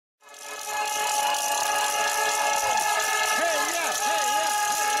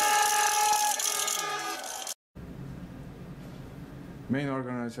Main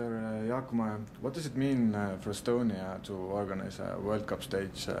organizer Jaak Mae, what does it mean for Estonia to organize a World Cup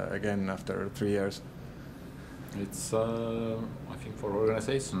stage again after 3 years? It's, I think, for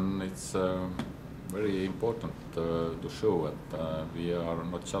organization, it's very important to show that we are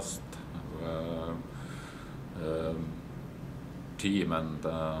not just team and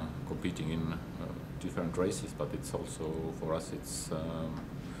competing in different races, but it's also for us. It's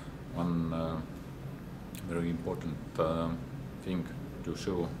one very important thing to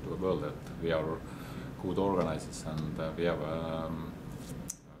show to the world that we are good organizers and we have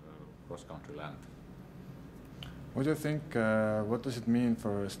cross-country land. What do you think, what does it mean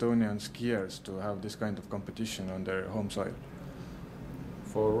for Estonian skiers to have this kind of competition on their home soil?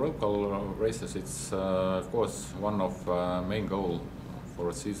 For local races, it's of course one of main goal for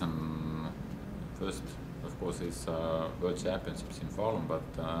a season. First, of course, is World Championships in Falun,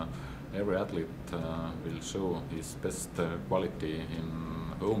 but every athlete will show his best quality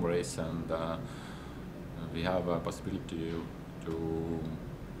in home race, and we have a possibility to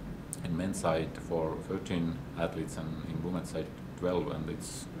in men's side for 13 athletes and in women's side 12, and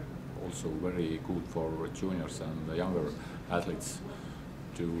it's also very good for juniors and the younger athletes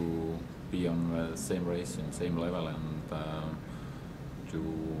to be on the same race and same level, and to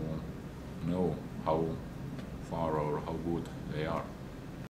know how far or how good they are.